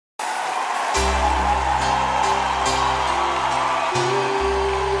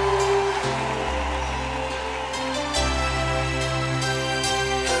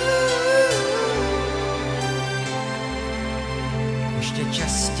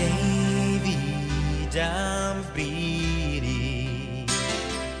dám v brýlích,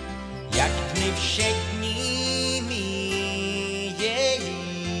 jak dny všechny míjejí.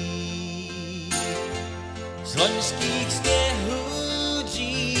 Z loňských sněhů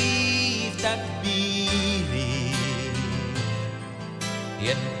dřív tak bílý,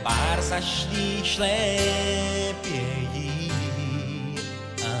 jen pár zašlých šlépějí.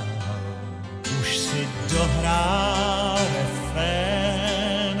 Už si dohrál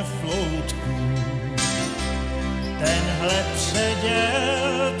refrén floutku, tenhle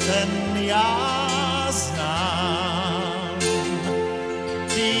předěl, ten já znám.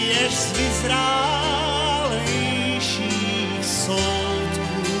 Ty jež z vyzrálejších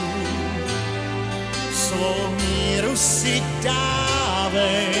soudků svou míru si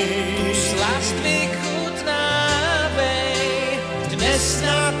dávej. Tu slast vychutnávej, dnes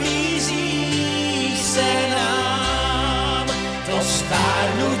nabízí se nám. To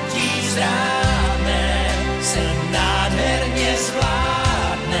stárnutí zrádné se nádherně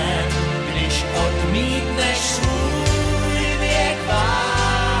zvládne, když odmítneš svůj věk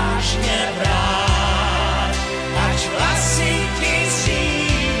vážně brát. Ač vlasy ti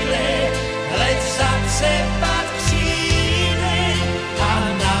zřídly, hleď zatřepat křídly a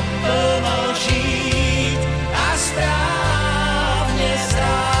naplno žít a správně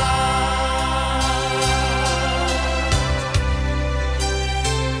zrát.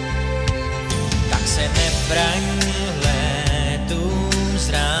 Tak se nebraň létům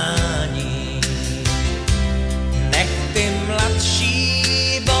zrání, nech ty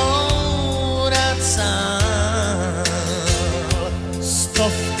mladší bourat sám.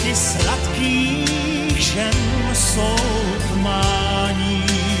 Stovky sladkých žen jsou k mání,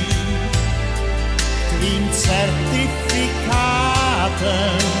 tvým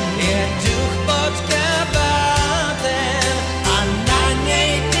certifikátem Je duch pod kabátem a na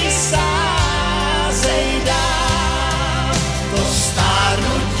něj ty sázej dál. to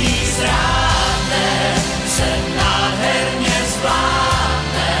stárnutí zrádné se nádherně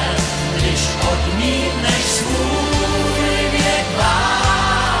zvládne, když odmítneš svůj věk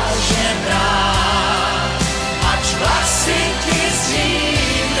vážně brát. Ač vlasy ti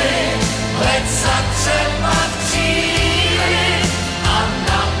zřídly, hleď zatřepat křídly a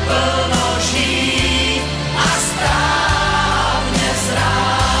naplno žít a správně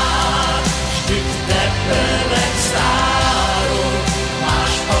zrát. Vždyť teprve k stáru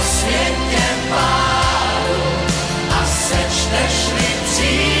máš po světě páru a sečteš-li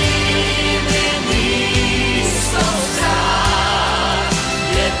příjmy místo zrát.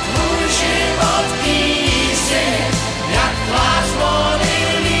 Je tvůj život kýzy, jak tvář Mony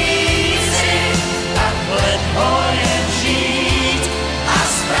Lízy, tak hled ho jen žít a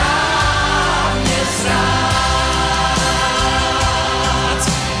správně zrát.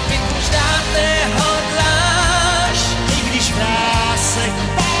 Byť už dát nehodláš, I když vrásek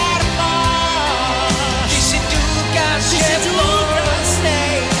pár máš, ty si důkaz, že vůbec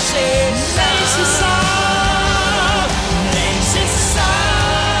nejsi sám, nejsi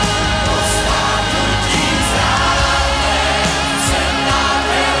sám. To stárnutí zrádné se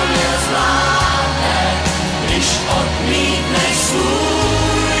nádherně zvládne, když odmítneš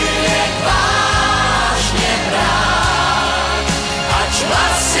svůj věk vážně brát. Ač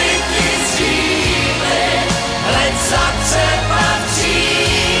vlasy ti zřídly, hleď zatřepat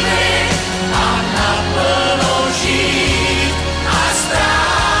křídly a naplno žít a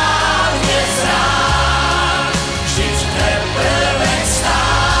správně zrát. Vždyť teprve k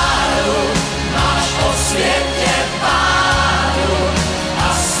stáru máš o světě páru a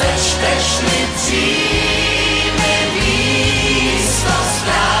sečteš-li příjmy místo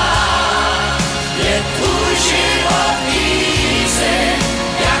ztrát. Je tvůj život easy,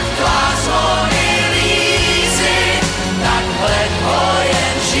 jak tvář Mony Lízy, tak hleď ho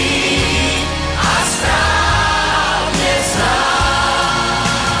jen žít a správně zrát.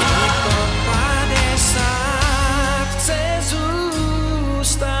 I po 50 chce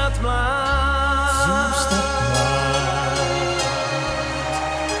zůstat mlád.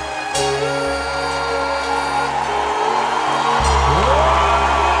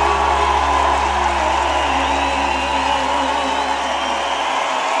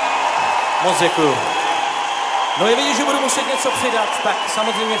 Moc děkuju. No je vidět, že budu muset něco přidat, tak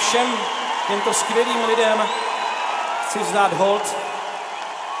samozřejmě všem těmto skvělým lidem chci vzdát hold.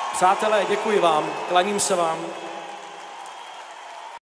 Přátelé, děkuji vám, klaním se vám.